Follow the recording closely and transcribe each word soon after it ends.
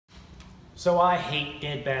So I hate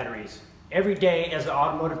dead batteries. Every day as an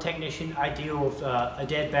automotive technician, I deal with a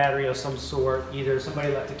dead battery of some sort. Either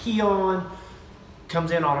somebody left the key on, comes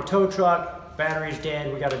in on a tow truck, battery's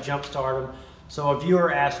dead, we got to jump start them. So a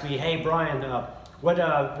viewer asked me, hey Brian,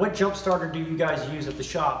 what jump starter do you guys use at the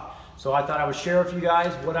shop? So I thought I would share with you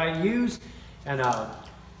guys what I use. And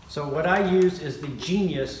so what I use is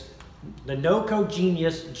the Noco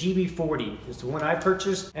Genius GB40. It's the one I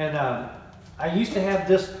purchased. And I used to have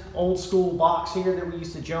this old school box here that we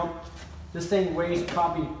used to jump. This thing weighs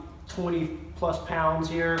probably 20 plus pounds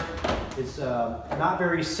here. It's not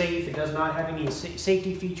very safe. It does not have any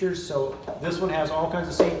safety features. So this one has all kinds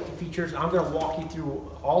of safety features. I'm going to walk you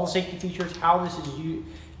through all the safety features, how this is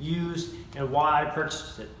used, and why I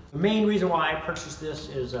purchased it. The main reason why I purchased this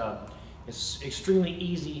is it's extremely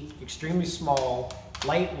easy, extremely small,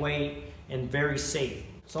 lightweight, and very safe.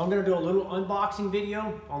 So I'm going to do a little unboxing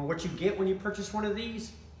video on what you get when you purchase one of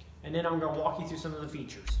these, and then I'm going to walk you through some of the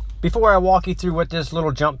features. Before I walk you through what this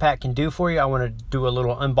little jump pack can do for you, I want to do a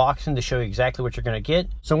little unboxing to show you exactly what you're going to get.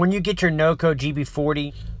 So when you get your Noco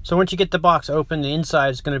GB40, so once you get the box open, the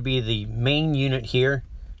inside is going to be the main unit here.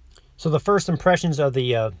 So the first impressions of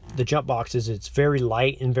the jump box is it's very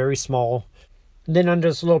light and very small. And then under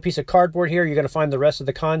this little piece of cardboard here, you're going to find the rest of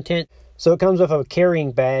the content. So it comes with a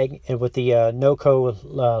carrying bag and with the Noco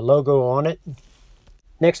logo on it.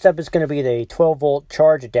 Next up is going to be the 12-volt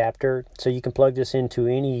charge adapter. So you can plug this into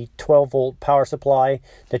any 12-volt power supply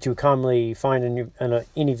that you would commonly find in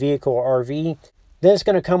any vehicle or RV. Then it's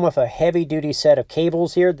going to come with a heavy-duty set of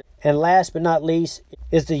cables here. And last but not least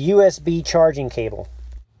is the USB charging cable.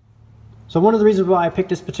 So one of the reasons why I picked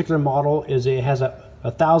this particular model is it has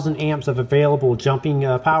 1,000 amps of available jumping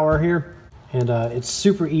power here. And it's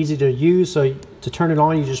super easy to use. So to turn it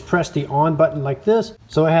on, you just press the on button like this.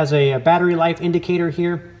 So it has a battery life indicator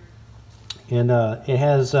here. And it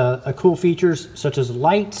has cool features such as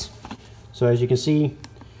lights. So as you can see,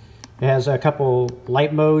 it has a couple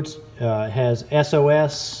light modes. It has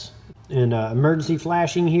SOS and emergency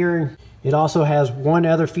flashing here. It also has one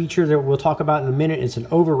other feature that we'll talk about in a minute. It's an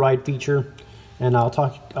override feature. And I'll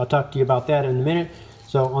talk to you about that in a minute.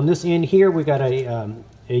 So on this end here, we got a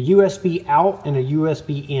USB out and a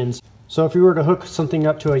USB in. So if you were to hook something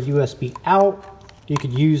up to a USB out, you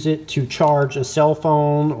could use it to charge a cell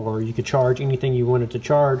phone, or you could charge anything you wanted to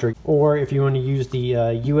charge, or if you want to use the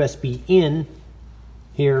USB in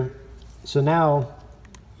here. So now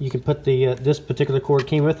you can put the this particular cord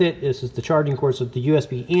came with it. This is the charging cord. So the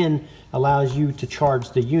USB in allows you to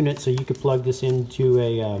charge the unit. So you could plug this into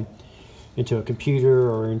a computer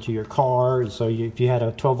or into your car. So if you had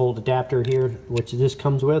a 12-volt adapter here, which this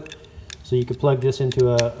comes with, so you could plug this into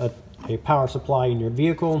a power supply in your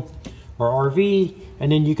vehicle or RV.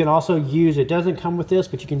 And then you can also use, it doesn't come with this,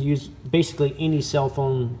 but you can use basically any cell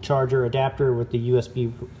phone charger adapter with the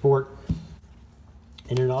USB port.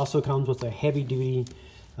 And it also comes with a heavy-duty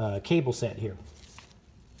cable set here.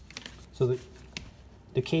 So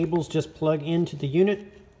the cables just plug into the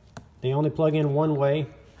unit. They only plug in one way.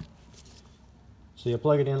 So you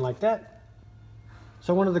plug it in like that.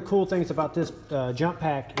 So one of the cool things about this jump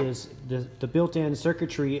pack is the built-in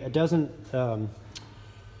circuitry. It doesn't allow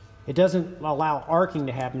arcing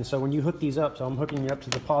to happen. So when you hook these up, so I'm hooking you up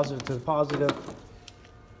to the positive,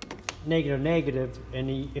 negative,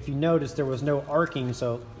 and if you notice, there was no arcing.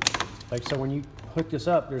 So when you hook this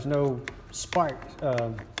up, there's no spark.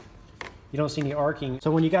 You don't see any arcing. So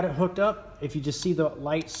when you got it hooked up, if you just see the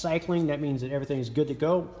light cycling, that means that everything is good to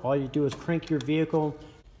go. All you do is crank your vehicle.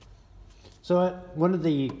 So one of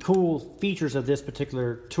the cool features of this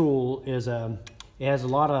particular tool is it has a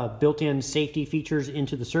lot of built-in safety features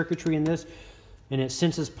into the circuitry in this, and it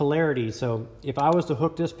senses polarity. So if I was to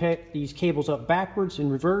hook these cables up backwards in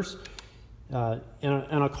reverse, in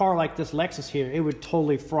a car like this Lexus here, it would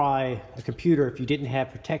totally fry a computer if you didn't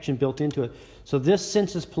have protection built into it. So this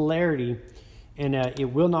senses polarity, and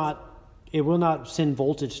it will not send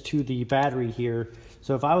voltage to the battery here.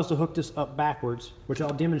 So if I was to hook this up backwards, which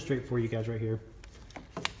I'll demonstrate for you guys right here.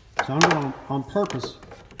 So I'm going to, on purpose,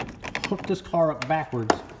 hook this car up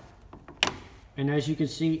backwards. And as you can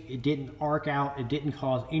see, it didn't arc out. It didn't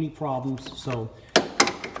cause any problems. So,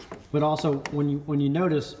 but also when you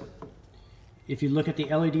notice, if you look at the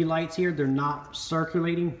LED lights here, they're not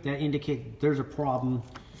circulating. That indicates there's a problem.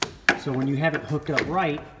 So when you have it hooked up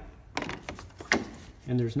right,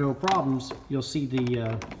 and there's no problems, you'll see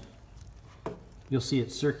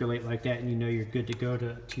it circulate like that, and you know you're good to go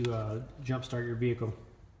to jump start your vehicle.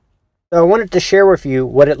 So I wanted to share with you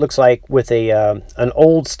what it looks like with an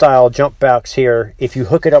old style jump box here. If you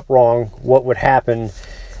hook it up wrong, what would happen,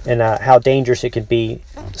 and how dangerous it can be.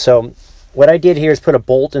 So What I did here is put a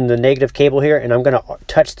bolt in the negative cable here, and I'm going to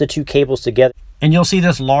touch the two cables together. And you'll see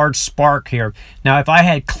this large spark here. Now, if I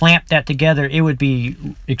had clamped that together, it would be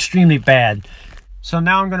extremely bad. So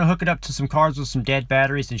now I'm going to hook it up to some cars with some dead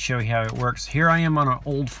batteries and show you how it works. Here I am on an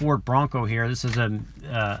old Ford Bronco here. This is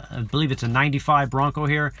I believe it's a 95 Bronco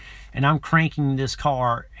here. And I'm cranking this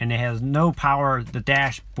car and it has no power. The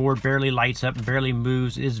dashboard barely lights up, barely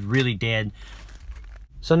moves, it's really dead.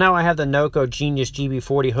 So now I have the Noco Genius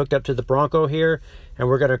GB40 hooked up to the Bronco here, and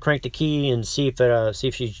we're going to crank the key and see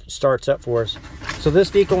if she starts up for us. So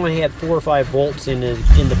this vehicle only had 4 or 5 volts in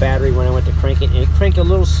the battery when I went to crank it, and it cranked a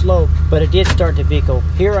little slow, but it did start the vehicle.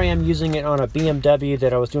 Here I am using it on a BMW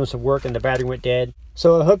that I was doing some work and the battery went dead.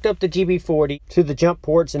 So I hooked up the GB40 to the jump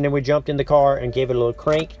ports, and then we jumped in the car and gave it a little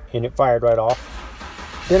crank, and it fired right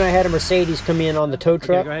off. Then I had a Mercedes come in on the tow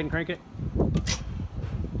truck. Okay, go ahead and crank it.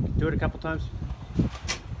 Do it a couple times.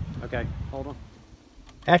 Okay, hold on.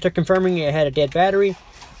 After confirming it had a dead battery,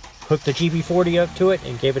 hooked the GB40 up to it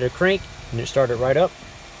and gave it a crank, and it started right up.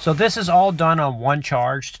 So this is all done on one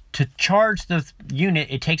charge. To charge the unit,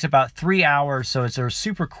 it takes about 3 hours, so it's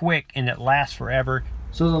super quick and it lasts forever.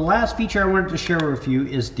 So the last feature I wanted to share with you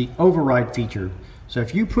is the override feature. So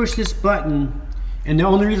if you push this button, and the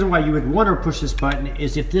only reason why you would want to push this button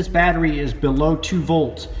is if this battery is below 2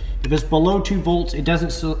 volts. If it's below 2 volts, it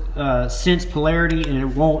doesn't sense polarity, and it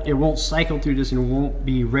won't cycle through this, and it won't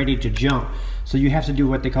be ready to jump. So you have to do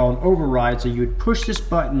what they call an override. So you would push this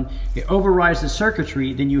button, it overrides the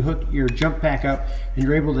circuitry, then you hook your jump pack up, and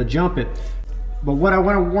you're able to jump it. But what I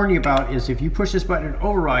want to warn you about is if you push this button and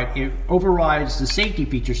override, it overrides the safety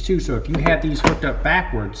features too. So if you have these hooked up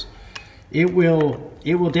backwards, it will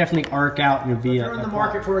definitely arc out and be. If you're in the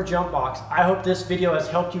market for a jump box, I hope this video has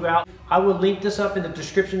helped you out. I will link this up in the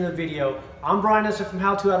description of the video. I'm Brian from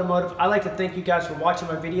How To Automotive. I'd like to thank you guys for watching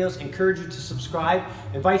my videos, encourage you to subscribe,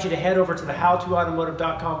 invite you to head over to the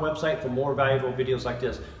howtoautomotive.com website for more valuable videos like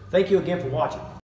this. Thank you again for watching.